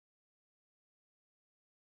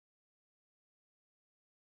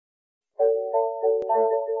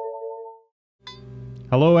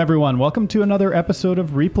Hello, everyone. Welcome to another episode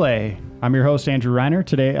of Replay. I'm your host, Andrew Reiner.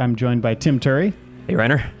 Today, I'm joined by Tim Turi. Hey,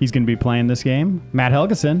 Reiner. He's going to be playing this game. Matt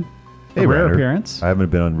Helgeson. Hey, rare Reiner. appearance. I haven't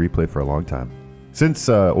been on Replay for a long time. Since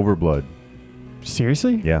Overblood.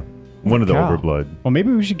 Seriously? Yeah. One of the cow. Overblood. Well,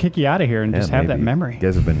 maybe we should kick you out of here and just have that maybe. memory. You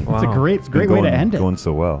guys have been... Wow. It's a great way to end it. Going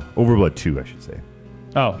so well. Overblood 2, I should say.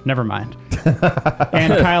 Oh, never mind.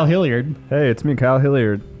 And Kyle Hilliard. Hey, it's me, Kyle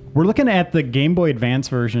Hilliard. We're looking at the Game Boy Advance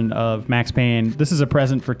version of Max Payne. This is a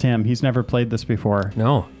present for Tim. He's never played this before.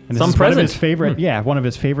 No. And this Some is present. one of his favorite, one of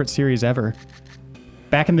his favorite series ever.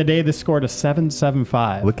 Back in the day, this scored a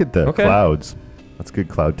 7.75. Look at the clouds. That's good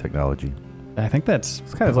cloud technology. I think that's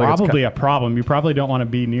kind of like probably a problem. You probably don't want to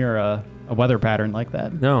be near a weather pattern like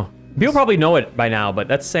that. No. People probably know it by now, but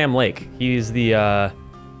that's Sam Lake. He's the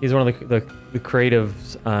he's one of the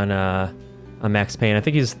creatives on Max Payne. I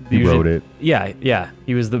think he's He wrote it. Yeah.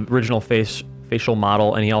 He was the original facial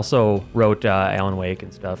model, and he also wrote Alan Wake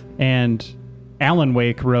and stuff. And Alan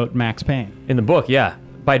Wake wrote Max Payne. In the book, yeah.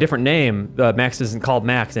 By a different name. Max isn't called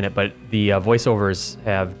Max in it, but the voiceovers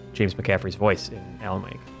have James McCaffrey's voice in Alan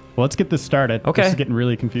Wake. Well, let's get this started. Okay. This is getting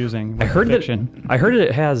really confusing. I heard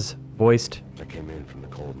it has voiced. I came in from the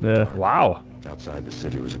cold. Yeah. Wow. Outside the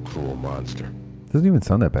city was a cruel monster. Doesn't even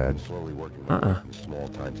sound that bad. Slowly working my way from small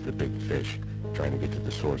time to the big fish, trying to get to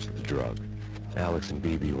the source of the drug. Alex and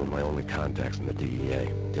BB were my only contacts in the DEA,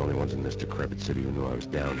 the only ones in this decrepit city who knew I was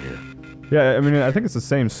down here. Yeah, I mean, I think it's the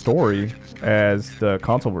same story as the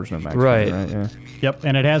console version of Max Payne, Right. right? Yeah. Yep,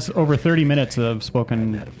 and it has over 30 minutes of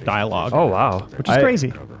spoken dialogue. Oh, wow. Which is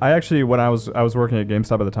crazy. I actually, when I was working at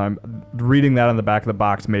GameStop at the time, reading that on the back of the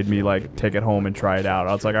box made me like take it home and try it out.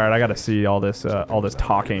 I was like, all right, I got to see all this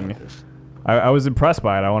talking. I was impressed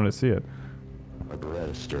by it. I wanted to see it. My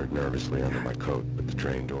Beretta stirred nervously under my coat, but the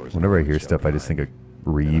train doors... Whenever I hear stuff, I just think of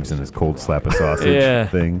Reeves and his cold slap of sausage Yeah.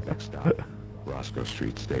 thing. Next stop, Roscoe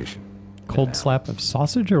Street Station. Cold slap of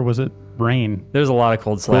sausage, or was it rain? There's a lot of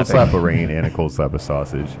cold Cold slapping. slap of rain and a cold slap of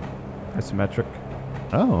sausage. Isometric.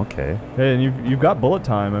 Oh, okay. Hey, and you've got bullet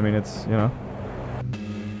time. I mean, it's, you know.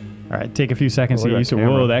 All right, take a few seconds Oh, to look get at used to. that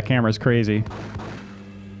camera. Whoa, that camera's crazy.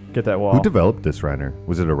 Get that wall. Who developed this, Reiner?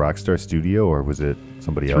 Was it a Rockstar studio or was it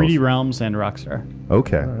somebody 3D else? Realms and Rockstar.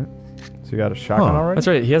 Okay. All right. So you got a shotgun already? That's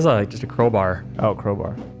right. He has just a crowbar. Oh,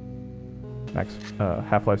 crowbar. Max,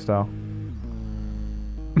 Half-Life style.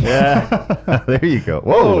 Yeah. There you go.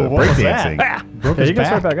 Whoa, what was breakdancing. Broke Yeah, his he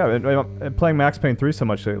gets right back. back up. Playing Max Payne 3 so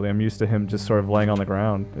much lately, I'm used to him just sort of laying on the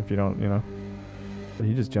ground if you don't, you know. But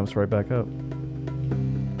he just jumps right back up.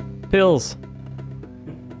 Pills.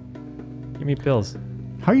 Give me pills.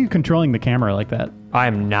 How are you controlling the camera like that?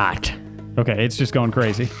 I'm not. Okay, it's just going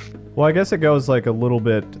crazy. Well, I guess it goes like a little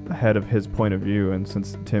bit ahead of his point of view, and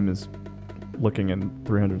since Tim is looking in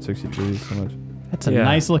 360 degrees so much. That's a Yeah.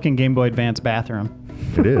 nice looking Game Boy Advance bathroom.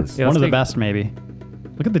 It is. Yeah, One let's of the take- best, maybe.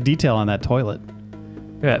 Look at the detail on that toilet.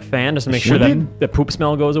 Look at that fan just to make sure When that the poop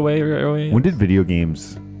smell goes away. When did video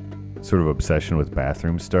games sort of obsession with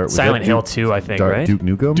bathrooms start? Was Silent that Hill 2, I think, right? Duke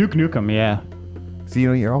Nukem? Duke Nukem, yeah. So, you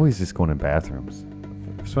know, you're always just going in bathrooms.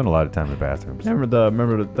 I've spent a lot of time in bathrooms.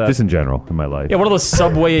 Remember that. Just in general, in my life. Yeah, one of those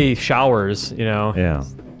subway showers, you know. Yeah.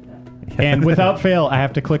 And without fail, I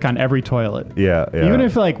have to click on every toilet. Yeah, yeah. Even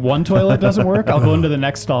if like one toilet doesn't work, I'll go into the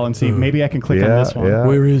next stall and see maybe I can click on this one. Yeah.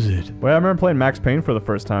 Where is it? Well, I remember playing Max Payne for the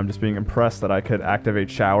first time, just being impressed that I could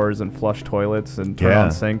activate showers and flush toilets and turn Yeah.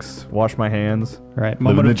 on sinks, wash my hands. All right, Living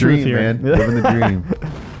moment the of truth dream, here. man. Living the dream.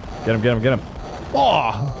 Get him.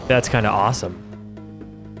 Oh, That's kind of awesome.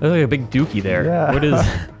 There's like a big dookie there. Yeah. What is...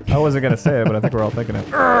 I wasn't going to say it, but I think we're all thinking it.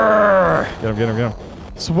 Get him.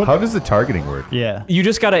 so what? How does the targeting work? Yeah. You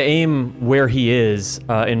just got to aim where he is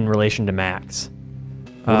in relation to Max.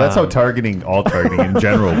 Well, that's how all targeting in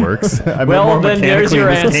general works. I mean, Well, more then there's your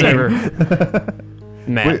mechanically in this answer.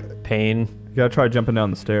 game. Matt Payne. You got to try jumping down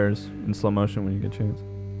the stairs in slow motion when you get a chance.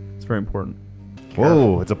 It's very important.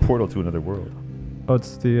 Whoa, it's a portal to another world. Oh,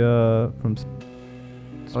 it's the from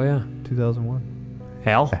Oh, yeah. 2001.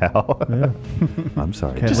 Hal? Hal? Yeah. I'm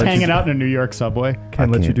sorry. Can't Just let hanging you- out in a New York subway. Can't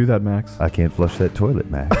let you can't- do that, Max. I can't flush that toilet,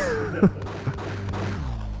 Max.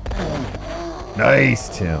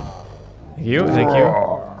 Nice, Tim. Thank you. Thank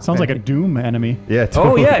you. Sounds like a Doom enemy. Yeah, Oh,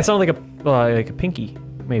 totally. yeah. It sounded like a pinky.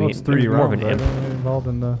 Maybe. Well, it's 3D More of an realms, imp. right? Are they involved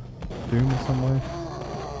in the Doom in some way?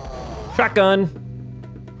 Shotgun.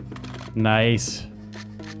 Nice.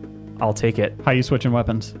 I'll take it. How you switching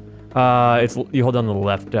weapons? It's you hold down the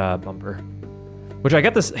left bumper, which I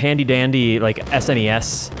got this handy dandy like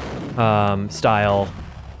SNES style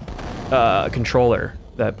controller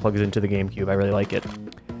that plugs into the GameCube. I really like it.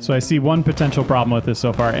 So I see one potential problem with this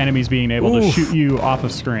so far. Enemies being able to Oof. shoot you off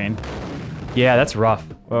of screen. Yeah, that's rough.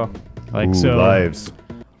 Oh, Like Ooh, so, lives.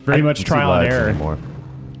 very much Don't see trial and lives error. anymore.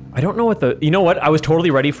 I don't know what the. You know what? I was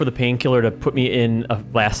totally ready for the painkiller to put me in a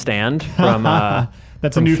Last Stand from.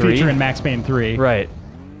 That's from a new 3. feature in Max Payne 3. Right.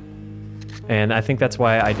 And I think that's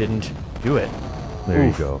why I didn't do it. There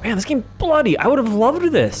Oof. you go. Man, this game bloody. I would have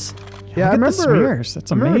loved this. yeah. I Look at remember. the smears.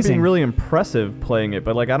 That's I remember it amazing. being really impressive playing it,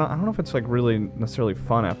 but like I don't know if it's like really necessarily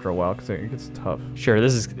fun after a while because it gets tough. Sure,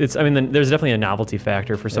 it's. I mean, there's definitely a novelty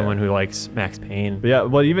factor for someone who likes Max Payne. But yeah,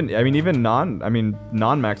 well, even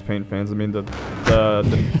non Max Payne fans. I mean, the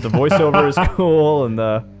voiceover is cool, and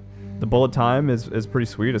the bullet time is pretty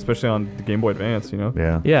sweet, especially on the Game Boy Advance. You know.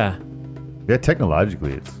 Yeah. Yeah. Yeah,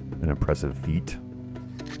 technologically, it's an impressive feat.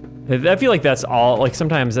 I feel like that's all. Like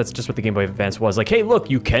sometimes that's just what the Game Boy Advance was. Like, hey, look,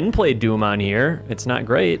 you can play Doom on here. It's not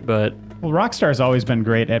great, but Well, Rockstar's always been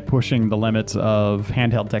great at pushing the limits of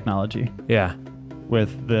handheld technology. yeah.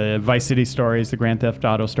 With the Vice City stories, the Grand Theft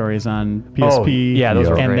Auto stories on PSP. yeah, those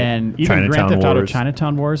were And great. then even Grand Chinatown Theft Auto Wars.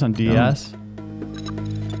 Chinatown Wars on DS.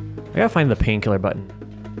 I gotta find the painkiller button.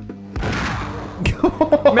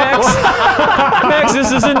 Max,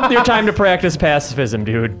 this isn't your time to practice pacifism,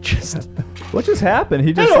 dude. Just What just happened?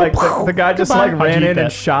 He just like the guy just Goodbye. like How'd ran you eat in and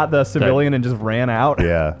that? shot the civilian and just ran out.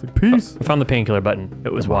 Yeah. Peace. I found the painkiller button.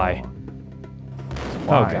 It was Y.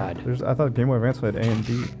 Oh god. I thought Game Boy Advance had A and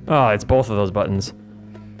D. Oh, it's both of those buttons.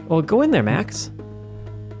 Well, go in there, Max.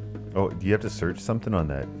 Oh, do you have to search something on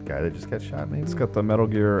that guy that just got shot, maybe? It's got the Metal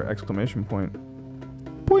Gear exclamation point.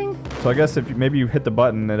 Boing. So I guess if maybe you hit the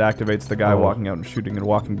button, it activates the guy Oh. walking out and shooting and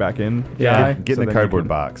walking back in. Yeah. guy, Get so in then the you cardboard can-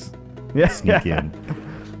 box. Yeah. Sneak in.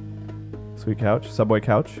 Sweet couch, subway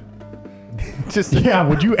couch. Just Yeah,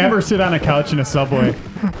 would you ever sit on a couch in a subway?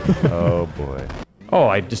 Oh boy. Oh,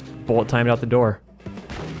 I just bullet timed out the door.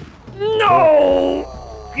 No!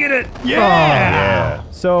 Get it! Yeah.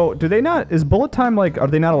 So do they not? Is bullet time like? Are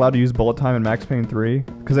they not allowed to use bullet time in Max Payne 3?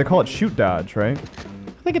 Because they call it shoot dodge, right?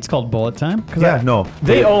 I think it's called bullet time. Yeah, no.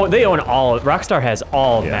 They own all. Rockstar has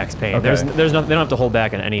all of Yeah. Max Payne. Okay. There's no. They don't have to hold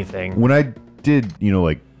back on anything. When I did,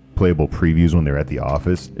 like playable previews when they were at the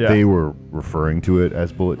office, Yeah. they were referring to it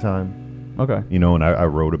as bullet time. Okay. And I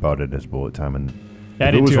wrote about it as bullet time, and Yeah, I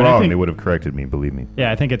if did it was too, and I wrong, think- they would have corrected me. Believe me.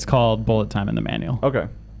 Yeah, I think it's called bullet time in the manual. Okay.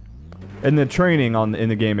 In the training in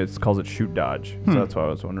the game, it calls it shoot dodge. So that's why I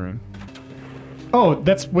was wondering. Oh,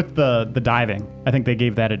 that's with the diving. I think they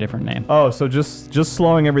gave that a different name. Oh, so just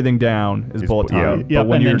slowing everything down is Is bullet bu- yeah. time. Yep,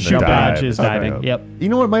 when and you're then shoot jumping- dodge is Okay. diving. Yep. You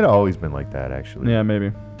know, it might have always been like that, actually. Yeah,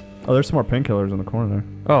 maybe. Oh, there's some more painkillers in the corner there.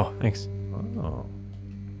 Oh, thanks. Oh.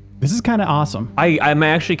 This is kind of awesome. I'm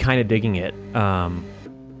actually kind of digging it.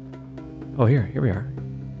 Oh, here we are.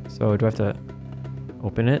 So do I have to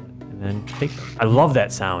open it and then take? I love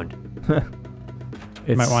that sound.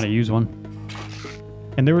 You might want to use one.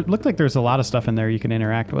 And looked like there's a lot of stuff in there you can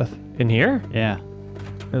interact with. in here. Yeah.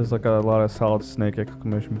 There's like a lot of Solid Snake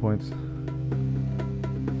exclamation points.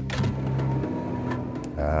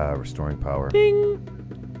 Restoring power. Ding.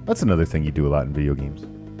 That's another thing you do a lot in video games.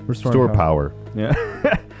 Restoring Store power. Yeah.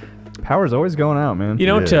 Power's always going out, man. You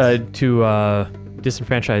know, It to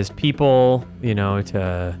disenfranchised people. You know,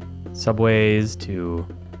 to subways, to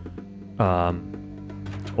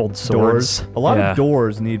old swords. A lot Yeah. of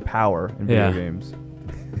doors need power in video Yeah. games.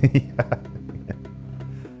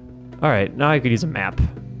 All right, now I could use a map.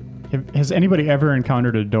 Has anybody ever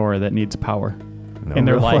encountered a door that needs power No. in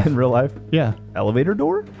their life? In real life? Yeah. Elevator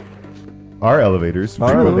door? Our elevators. Our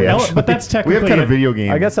frequently, elevators. actually. But that's We have technically kind of a- video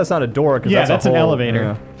game. I guess that's not a door. 'Cause Yeah, that's that's a an hole. elevator.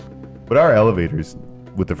 Yeah. But our elevators,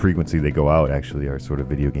 with the frequency they go out, actually are sort of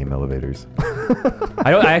video game elevators.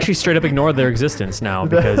 I actually straight up ignore their existence now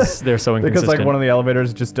because they're so inconsistent. Because like one of the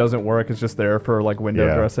elevators just doesn't work. It's just there for like window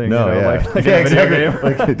Yeah. dressing. No, you know, yeah. like Yeah, in a video exactly.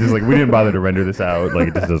 game. Like, just like we didn't bother to render this out. Like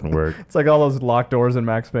it just doesn't work. It's like all those locked doors in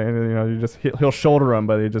Max Payne. You know, he'll shoulder them,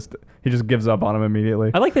 but he just gives up on them immediately.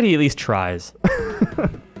 I like that he at least tries.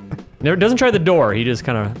 Never doesn't try the door. He just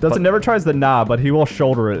kind of Never tries the knob, but he will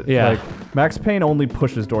shoulder it. Yeah. Like Max Payne only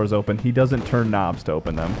pushes doors open. He doesn't turn knobs to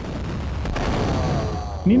open them.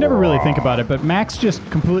 And you never really think about it, but Max just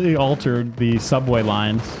completely altered the subway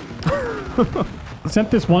lines.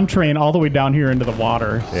 Sent this one train all the way down here into the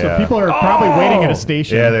water. So Yeah. people are probably waiting at a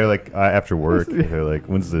station. Yeah, they're like after work. They're like,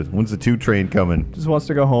 when's the 2 train coming? Just wants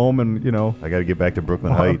to go home and I got to get back to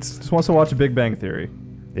Brooklyn Heights. just wants to watch Big Bang Theory.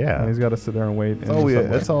 Yeah. And he's got to sit there and wait.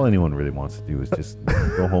 That's all anyone really wants to do is just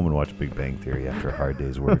go home and watch Big Bang Theory after a hard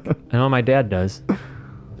day's work. I know my dad does.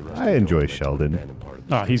 I enjoy Sheldon.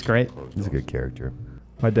 Oh, he's great. He's a good character.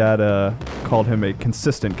 My dad called him a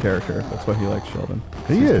consistent character. That's why he likes Sheldon.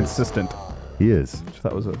 He He's is. consistent. He is. Which I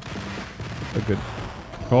thought was a good.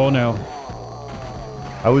 Oh, no.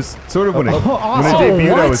 I was sort of when it awesome.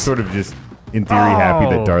 debuted, I What? was sort of just in theory happy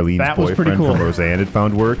that Oh, Darlene's that was pretty boyfriend cool. from Roseanne had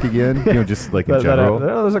found work again. You know, just like in general.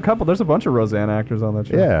 There's a bunch of Roseanne actors on that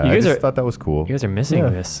show. Yeah, You I guys just are- thought that was cool. You guys are missing Yeah.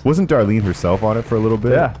 this. Wasn't Darlene herself on it for a little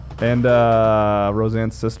bit? Yeah, and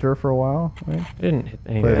Roseanne's sister for a while. Right? I didn't hit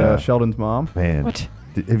any Played of that. Sheldon's mom. Man. What?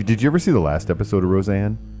 Did you ever see the last episode of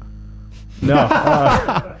Roseanne? No.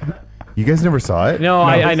 You guys never saw it? No,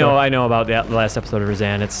 I know about that last episode of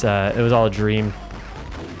Roseanne. It was all a dream.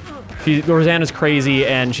 Roseanne is crazy,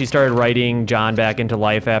 and she started writing John back into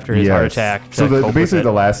life after his heart attack. So to cope with basically it.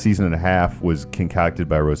 the last season and a half was concocted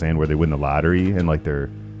by Roseanne where they win the lottery and like their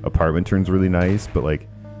apartment turns really nice, but like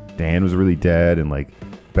Dan was really dead and like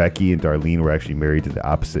Becky and Darlene were actually married to the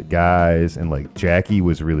opposite guys, and like Jackie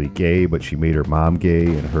was really gay, but she made her mom gay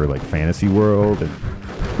in her like fantasy world. And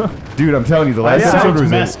dude, I'm telling you, the last Yeah. episode Sounds was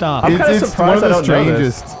messed up. I'm kinda it's surprised one I of the don't know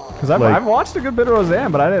this. strangest. Because I've watched a good bit of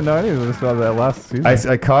Roseanne, but I didn't know any of this about that last season.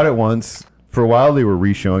 I caught it once. For a while, they were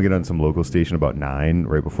re-showing it on some local station about 9,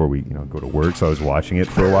 right before we go to work. So I was watching it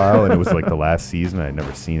for a while, and it was like the last season. I had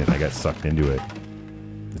never seen it, and I got sucked into it.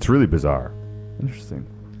 It's really bizarre. Interesting.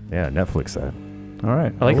 Yeah, Netflix said. All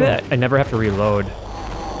right. I like that. I never have to reload.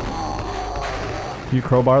 Do you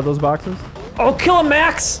crowbar those boxes? Oh, kill him,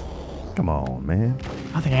 Max! Come on, man.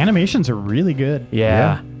 Oh, the animations are really good.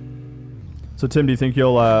 Yeah. So Tim, do you think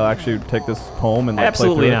you'll actually take this home and like,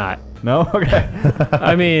 Absolutely play through not. It? No. Okay.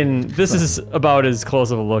 I mean, this is about as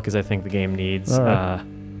close of a look as I think the game needs. All right.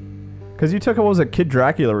 Because you took what was it, Kid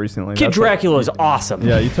Dracula recently? Kid That's Dracula is awesome.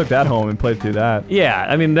 yeah, you took that home and played through that. Yeah,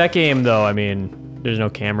 I mean, that game, though, there's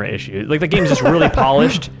no camera issue. Like, the game's just really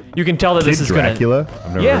polished. You can tell that Kid this is Dracula?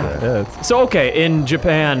 I've never Yeah. heard that. Yeah. It's, So, okay, in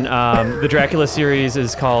Japan, the Dracula series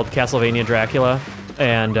is called Castlevania Dracula,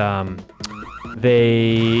 and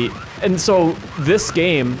so this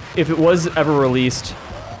game, if it was ever released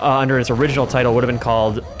under its original title, would have been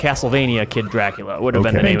called Castlevania Kid Dracula. Would have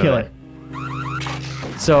been the Okay. name of Painkiller.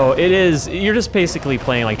 it. So it is. You're just basically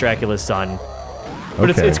playing like Dracula's son, but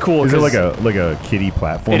Okay. it's cool. Is it 'cause- like a kiddie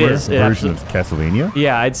platformer It is. It version of Castlevania?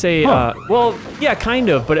 Yeah, I'd say. Huh. Well, yeah, kind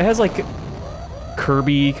of, but it has like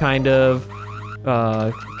Kirby kind of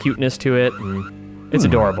cuteness to it, and it's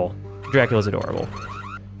adorable. Dracula's adorable.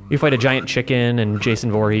 You fight a giant chicken and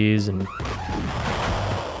Jason Voorhees, and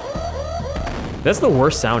that's the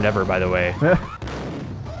worst sound ever, by the way. yeah,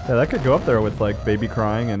 that could go up there with like Baby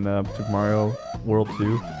Crying and Super Mario World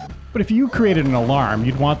 2. But if you created an alarm,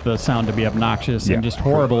 you'd want the sound to be obnoxious Yeah. and just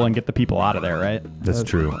horrible and get the people out of there, right? That's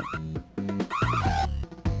true.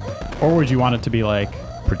 Or would you want it to be like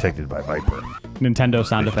Protected by Viper. Nintendo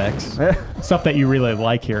sound effects? Stuff that you really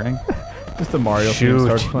like hearing. Just the Mario theme Shoot.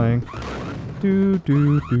 starts playing. Do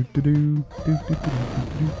do do do do do do do.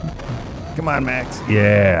 Come on, Max.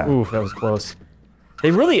 Yeah. Oof, that was close. They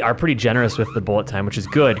really are pretty generous with the bullet time, which is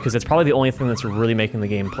good, because it's probably the only thing that's really making the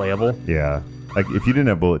game playable. Yeah. Like, if you didn't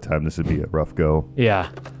have bullet time, this would be a rough go. Yeah.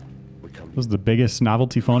 This was the biggest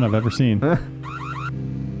novelty phone I've ever seen.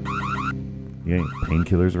 You got any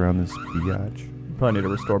painkillers around this biatch? Probably need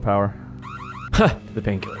to restore power. The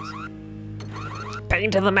painkillers. Pain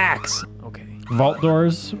to the max. Okay. Vault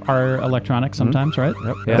doors are electronic sometimes, right?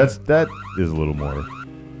 Yep. Yeah. That is a little more.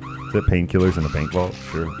 Is that painkillers in a bank vault?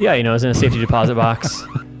 Sure. Yeah, it's in a safety deposit box.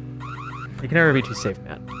 You can never be too safe,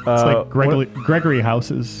 Matt. It's like Gregory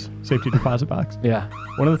House's safety deposit box. Yeah.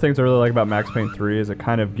 One of the things I really like about Max Payne 3 is it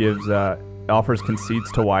kind of gives offers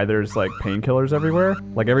conceits to why there's like painkillers everywhere.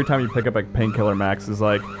 Like every time you pick up a painkiller, Max is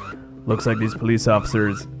like, looks like these police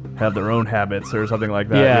officers have their own habits or something like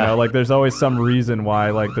that. Yeah. You know, like there's always some reason why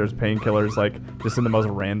like there's painkillers like just in the most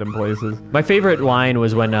random places. My favorite line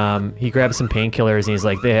was when he grabs some painkillers and he's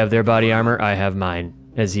like, they have their body armor, I have mine,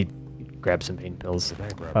 as he grabs some pain pills.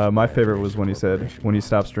 My favorite was when he said, when he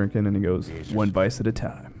stops drinking and he goes, one vice at a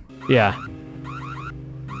time. Yeah.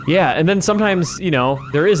 Yeah, and then sometimes,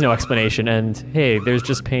 there is no explanation, and hey, there's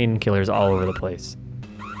just painkillers all over the place.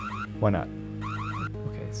 Why not?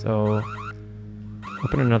 Okay, so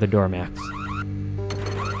open another door, Max.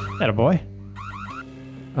 That a boy.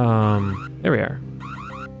 There we are.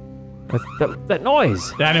 That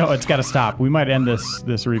noise. I know, it's got to stop. We might end this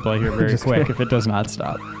replay here very quick if it does not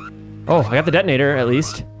stop. Oh, I got the detonator at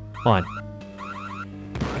least. Hold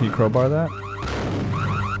on. Can you crowbar that?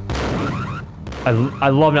 I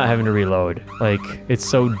love not having to reload. Like, it's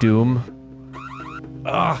so Doom.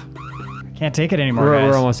 Can't take it anymore, We're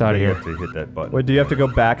guys. almost out of You here. have to hit that button. Wait, do you have to go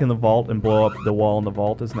back in the vault and blow up the wall in the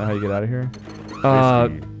vault? Isn't that how you get out of here?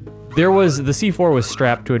 Basically, The C4 was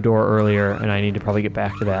strapped to a door earlier, and I need to probably get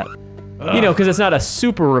back to that. Because it's not a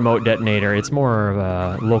super remote detonator. It's more of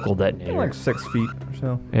a local detonator. Like 6 feet or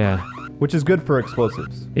so. Yeah. Which is good for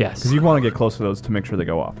explosives. Yes. Because you want to get close to those to make sure they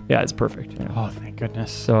go off. Yeah, it's perfect. Oh, thank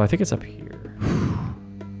goodness. So I think it's up here.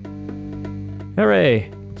 Hooray!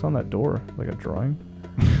 What's on that door? Like a drawing?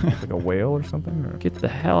 Like a whale or something? Or? Get the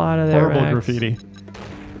hell out of there, Horrible Max. graffiti.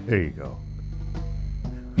 There you go.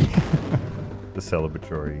 The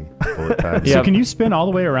celebratory bullet time. Yeah. So can you spin all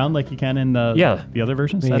the way around like you can in the other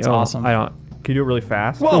versions? That's awesome. I don't. Can you do it really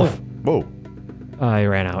fast? Whoa! Whoa. I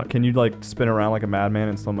ran out. Can you like spin around like a madman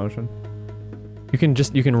in slow motion? You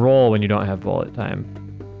can roll when you don't have bullet time.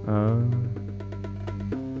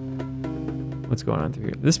 What's going on through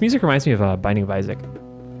here? This music reminds me of Binding of Isaac.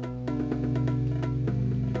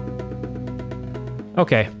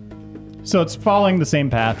 Okay. So it's following the same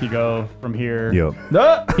path. You go from here. Yep.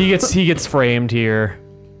 No. He gets framed here.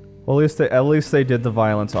 Well, at least they did the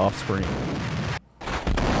violence off screen.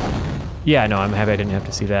 Yeah, no, I'm happy I didn't have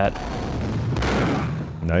to see that.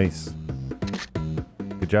 Nice.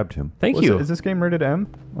 Good job, Tim. Thank you. Is this game rated M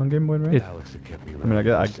on Game Boy Advance? Alex had kept me I mean,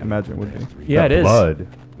 I imagine it would be. Yeah, That it is. blood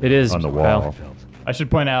It is on the Kyle. wall. I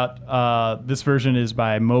should point out this version is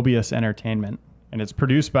by Mobius Entertainment, and it's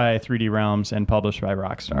produced by 3D Realms and published by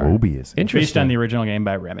Rockstar. Mobius. Interesting. Based on the original game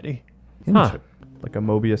by Remedy. Huh. Like a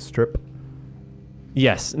Mobius strip.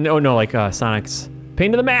 Yes. No, like Sonic's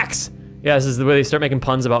Pain to the Max. Yeah, this is the way they start making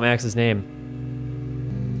puns about Max's name.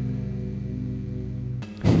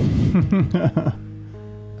 I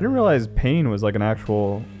didn't realize Payne was like an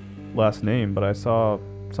actual last name, but I saw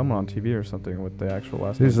someone on TV or something with the actual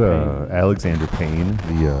last There's name. Payne. Alexander Payne,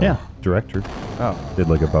 the director. Oh. Did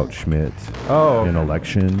like About Schmidt, Oh. An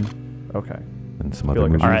Election, Okay. and some I other feel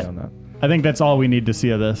like movies. I All should right. have done I think that's all we need to see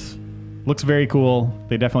of this. Looks very cool.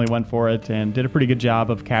 They definitely went for it and did a pretty good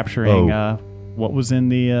job of capturing what was in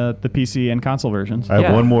the PC and console versions. I have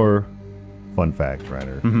Yeah. one more fun fact,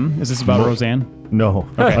 Reiner. Is this about Roseanne? No,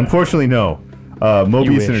 Okay. unfortunately, no. You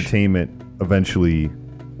Mobius wish. Entertainment eventually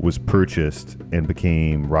was purchased and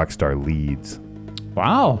became Rockstar Leeds.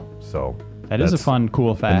 Wow. So That is a that's- fun,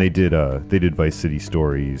 cool fact. And they did Vice City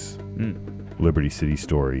Stories, Liberty City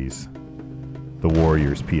Stories, The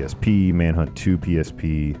Warriors PSP, Manhunt 2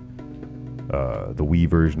 PSP, the Wii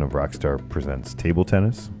version of Rockstar Presents Table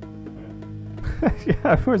Tennis, Yeah,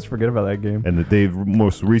 I always forget about that game. and that they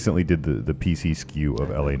most recently did the PC SKU of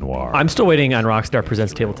LA Noire. I'm still waiting on Rockstar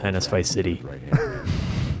Presents Table Tennis Vice City.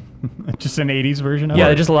 Just an 80s version of Yeah,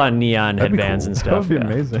 it? just a lot of neon That'd be headbands cool. and That stuff. would be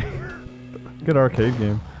yeah. amazing. Good arcade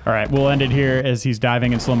game. All right, we'll end it here as he's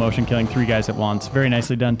diving in slow motion, killing 3 guys at once. Very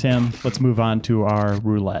nicely done, Tim. Let's move on to our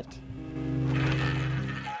roulette.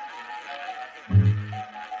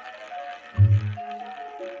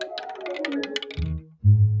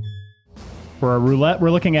 For our roulette,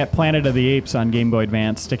 we're looking at Planet of the Apes on Game Boy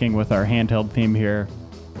Advance, sticking with our handheld theme here.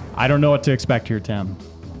 I don't know what to expect here, Tim.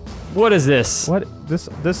 What is this? What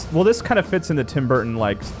this kind of fits into Tim Burton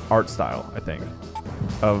like art style, I think.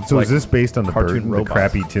 Of so like, is this based on the cartoon Burton, robots? the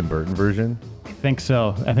crappy Tim Burton version? I think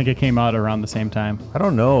so. I think it came out around the same time. I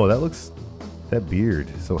don't know. That beard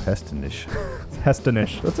is so Hestonish.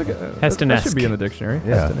 Hestonish. That's a good. That Hestonesque. should be in the dictionary.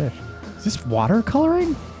 Yeah. Hestonish. Is this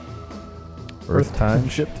watercoloring? Earth time,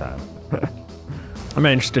 ship time. I'm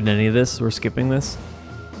not interested in any of this. We're skipping this.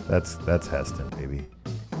 That's Heston, baby.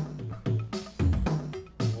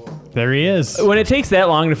 There he is. When it takes that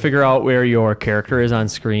long to figure out where your character is on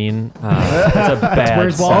screen, that's a bad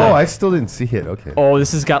where's sign. Walt. Oh, I still didn't see it. Okay. Oh,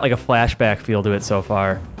 this has got like a flashback feel to it so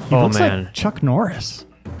far. He Oh looks man. like Chuck Norris.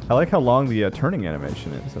 I like how long the turning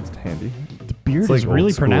animation is. That's handy. The beard like is really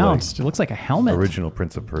old school, pronounced. It looks like a helmet. Original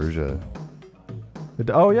Prince of Persia,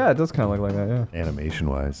 Oh yeah, it does kind of look like that. Yeah. animation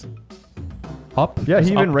wise. Up. Yeah, Just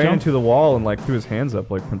he even up ran jump. into the wall and like threw his hands up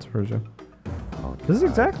like Prince of Persia. This is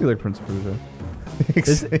exactly like Prince of Persia.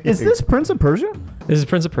 Is this Prince of Persia? This is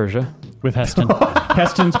Prince of Persia. with Heston.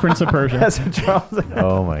 Heston's Prince of Persia. Heston Charles.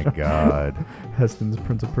 Oh my God. Heston's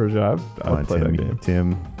Prince of Persia. Come I'd on, play that Tim. game.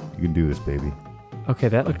 Tim, you can do this, baby. Okay,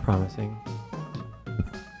 that looked promising.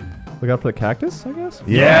 Look out for the cactus, I guess.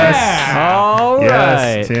 Yes. All right.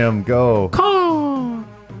 Yes, Tim, go.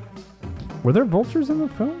 Were there vultures in the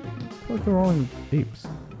film? I feel like they were all in apes.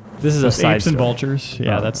 This is a There's side apes and story. vultures.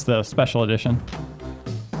 Yeah, Oh. that's the special edition.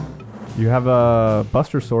 You have a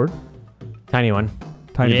Buster sword. Tiny one.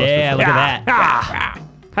 Tiny Yeah, Buster look sword. at that. Ah,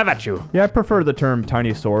 how about you? Yeah, I prefer the term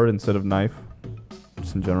tiny sword instead of knife.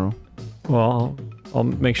 Just in general. Well, I'll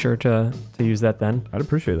make sure to use that then I'd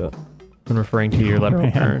appreciate that. when referring to your literal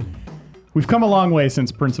man. turn. We've come a long way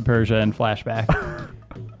since Prince of Persia and Flashback.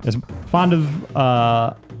 As fond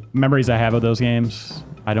of memories I have of those games,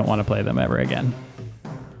 I don't want to play them ever again.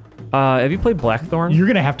 Have you played Blackthorn? You're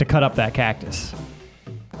going to have to cut up that cactus.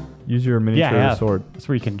 Use your Yeah, I miniature have. sword. That's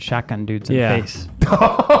where you can shotgun dudes in Yeah. the face.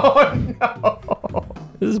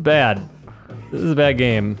 This is bad. This is a bad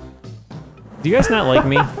game. Do you guys not like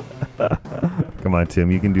me? Come on, Tim.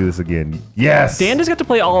 You can do this again. Yes. Dan just got to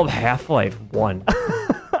play all of Half-Life 1.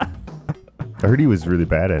 I heard he was really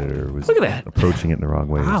bad at it, or was Look at that. approaching it in the wrong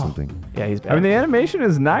way or something. Yeah, he's bad. I mean, the animation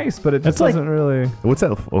is nice, but it just It's like- doesn't really. What's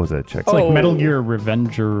that? What was that? Check. It's like Oh. Metal Gear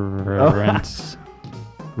Revenger.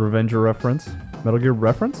 Revenger reference? Metal Gear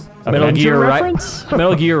reference? Metal Avenger Gear reference?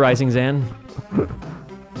 Metal Gear Rising Zan.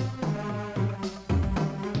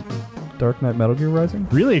 Dark Knight Metal Gear Rising?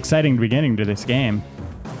 Really exciting beginning to this game.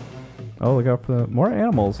 Oh, look out for the more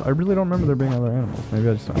animals. I really don't remember there being other animals. Maybe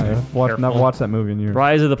I just I have watched, not watched that movie in years.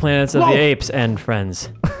 Rise of the Planets of Whoa. the Apes and Friends.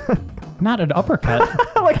 Not an uppercut.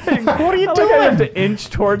 What are you doing? I have to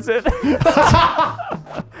inch towards it.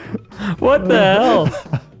 What the hell?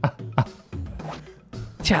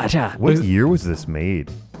 Cha cha. What year was this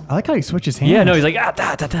made? I like how he switches hands. Yeah, no, he's like, ah,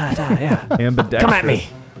 da, da, da, da, yeah. Ambidextrous. Come at me.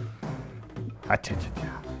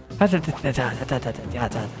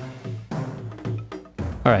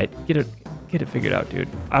 All right, get it figured out, dude.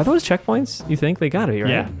 Are those checkpoints? You think they gotta be,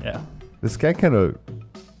 right? Yeah, yeah. This guy kind of,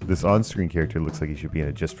 this on-screen character looks like he should be in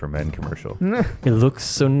a Just for Men commercial. It looks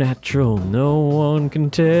so natural, no one can The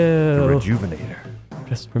tell. Rejuvenator.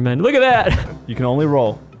 Just for men. Look at that. You can only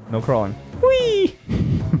roll. No crawling. Whee!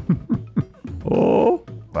 Oh,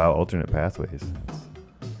 Wow, alternate pathways.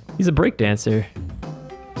 he's a breakdancer.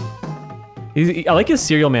 I like his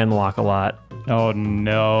Serial Man walk a lot. Oh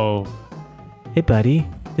no. Hey, buddy.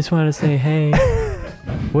 Just want to say, hey,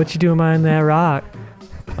 what you doing behind that rock?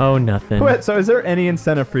 Oh, nothing. Wait, so is there any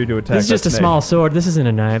incentive for you to attack This is just that a snake? small sword. This isn't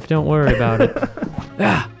a knife. Don't worry about it.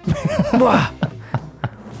 Ah. Mwah.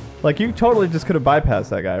 Like, you totally just could have bypassed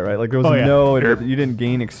that guy, right? Like, there was Oh, yeah. no, you didn't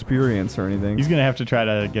gain experience or anything. He's gonna have to try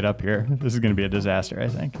to get up here. This is gonna be a disaster, I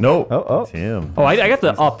think. No. Oh. Tim. Oh, I got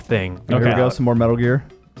the up thing. Here we Okay. go, some more Metal Gear.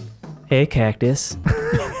 Hey, cactus.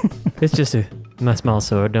 It's just my small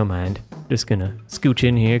sword. Don't mind. Just gonna scooch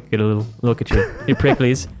in here, get a little look at your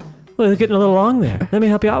pricklies. Well, they're getting a little long there. Let me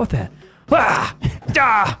help you out with that. Ah!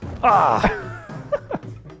 Ah! Ah!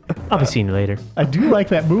 I'll be seeing you later. I do like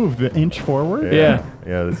that move, the inch forward. Yeah.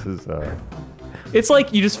 Yeah, this is, It's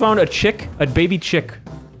like you just found a baby chick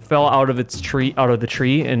fell out of the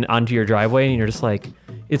tree and onto your driveway, and you're just like,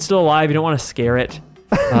 it's still alive. You don't want to scare it,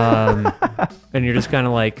 and you're just kind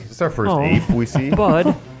of like, this is our first "Oh, ape we see.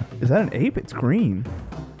 bud." Is that an ape? It's green.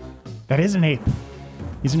 That is an ape.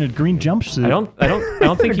 He's in a green jumpsuit. I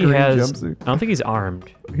don't think he Green has. jumpsuit. I don't think he's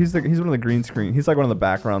armed. He's one of the green screen. He's like one of the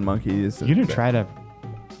background monkeys. You didn't try to.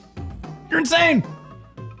 You're insane.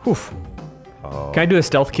 Oof. Oh, Can I do a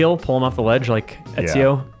stealth kill? Pull him off the ledge like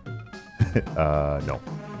Ezio? no.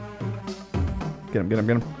 Get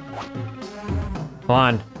him. Hold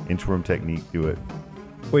on. Inchworm technique, do it.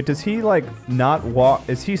 Wait, does he like not walk?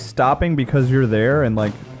 Is he stopping because you're there and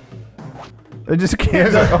like? It just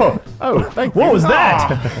can't. Thank What you. was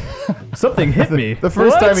that? Something hit me. The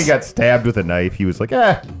first What? time he got stabbed with a knife, he was like,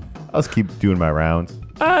 I'll just keep doing my rounds.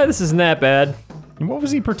 This isn't that bad. And what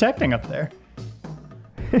was he protecting up there?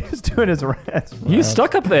 He's doing his rest. He's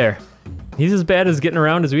stuck up there. He's as bad as getting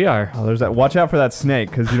around as we are. Oh, there's that. Watch out for that snake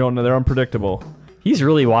because you don't know they're unpredictable. He's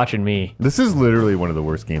really watching me. This is literally one of the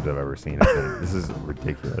worst games I've ever seen. I think. This is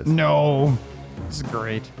ridiculous. No. This is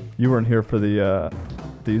great. You weren't here for the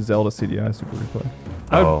Zelda CDI Super Replay.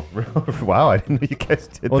 Oh, wow. I didn't know you guys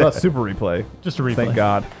did Well, that. not Super Replay. Just a replay. Thank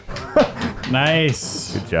God.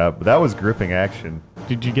 Nice. Good job. But that was gripping action.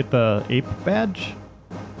 Did you get the ape badge?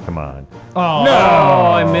 Come on. Oh.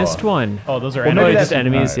 Oh, I missed one. Oh, those are Oh, enemies. just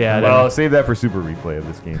enemies. Yeah. Well, save that for super replay of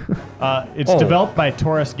this game. It's Oh. developed by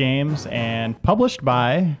Taurus Games and published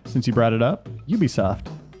by, since you brought it up, Ubisoft.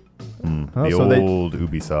 Oh, The so they- old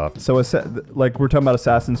Ubisoft. So, like we're talking about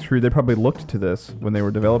Assassin's Creed, they probably looked to this when they were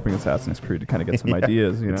developing Assassin's Creed to kind of get some Yeah.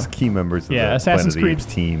 ideas, you know. It's key members of Yeah, the Assassin's Planet of Creed the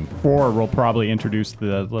Apes team. 4 will probably introduce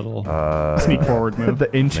the little sneak forward move.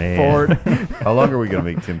 the inch Man. forward How long are we going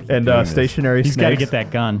to make Tim keep and doing this? stationary He's got to snakes. get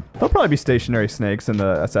that gun. There'll probably be stationary snakes in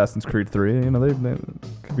the Assassin's Creed 3. You know, they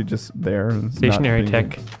could be just there. And not Stationary being-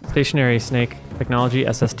 tech, stationary snake technology,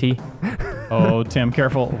 SST. Oh, Tim,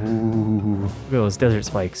 careful. Ooh. Look at those desert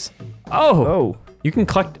spikes. Oh, Oh. you can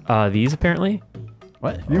collect these apparently.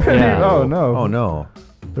 What? Yeah. Oh, no. Oh, no.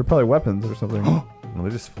 They're probably weapons or something. No, they're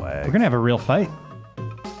just flags. We're going to have a real fight.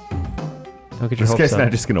 Don't get your This hopes guy's up.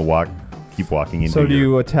 not just going to keep walking into So do your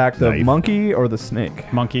you attack the knife. monkey or the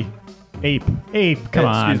snake? Monkey. Ape. Come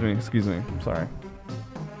on. Excuse me. Sorry.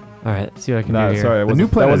 All right, let's see what I can No, do here. sorry. The Wasn't- new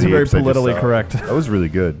Planet that of wasn't the very Apes I just politically saw. correct. That was really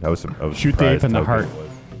good. I was Shoot the ape surprised in the how heart. good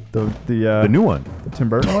it was. The The new one. the Tim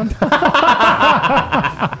Burton one?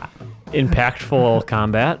 Impactful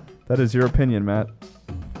combat. That is your opinion, Matt.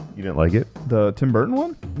 You didn't like it? The Tim Burton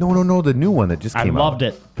one? No, the new one that just I came out. loved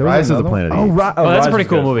it. The Rise of the Another Planet one? of the Apes. Oh, that's a Rise pretty was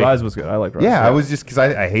cool good. movie. Rise was good. I liked Rise. Yeah, I was just because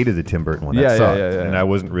I hated the Tim Burton one. That Yeah, sucked. yeah. And I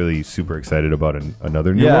wasn't really super excited about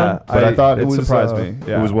another new Yeah, one. But I thought it was surprised me.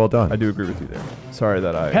 Yeah. It was well done. I do agree with you there. Sorry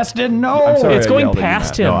that I. Hess didn't know. I'm sorry It's I going yelled at you,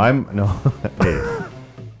 past Matt. him. No,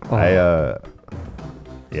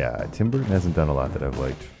 yeah, Tim Burton hasn't done a lot that I've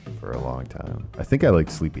liked for a long time. I think I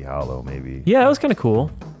liked Sleepy Hollow, maybe. Yeah, that was kind of cool.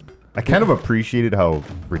 I kind of appreciated how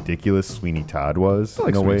ridiculous Sweeney Todd was I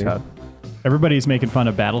like in a Sweeney way. Todd. Everybody's making fun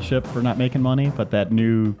of Battleship for not making money, but that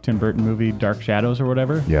new Tim Burton movie, Dark Shadows or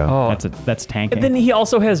whatever, Yeah. Oh, that's tanking. and then he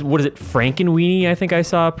also has, what is it, Frankenweenie, I think I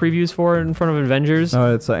saw previews for in front of Avengers.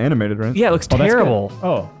 It's animated, right? Yeah, it looks Oh, that's good. terrible.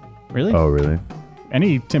 Oh, really? Oh, really?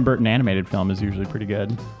 Any Tim Burton animated film is usually pretty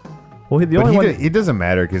good. Well, the But only one. it doesn't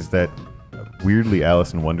matter because that weirdly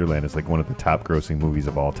Alice in Wonderland is like one of the top grossing movies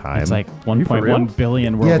of all time. It's like for real? 1.1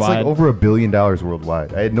 billion yeah, it's worldwide. like over $1 billion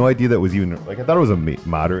worldwide. I had no idea that was even like I thought it was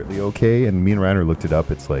moderately okay, and me and Reiner looked it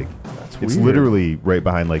up. It's like it's weird. literally right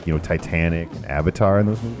behind like Titanic and Avatar in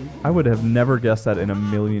those movies. I would have never guessed that in a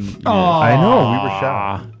million years. I know we were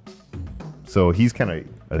shocked. So he's kind of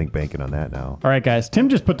I think banking on that now. All right, guys. Tim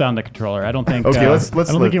just put down the controller. I don't think. Okay, I let's. don't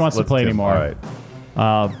think he wants to let's play Tim. anymore.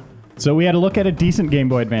 All right. So we had a look at a decent Game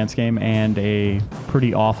Boy Advance game and a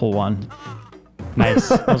pretty awful one. Nice.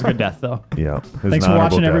 That was a good death, though. Yeah. It was Thanks an for honorable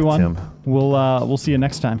watching, death, everyone. Tim. We'll see you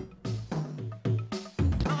next time.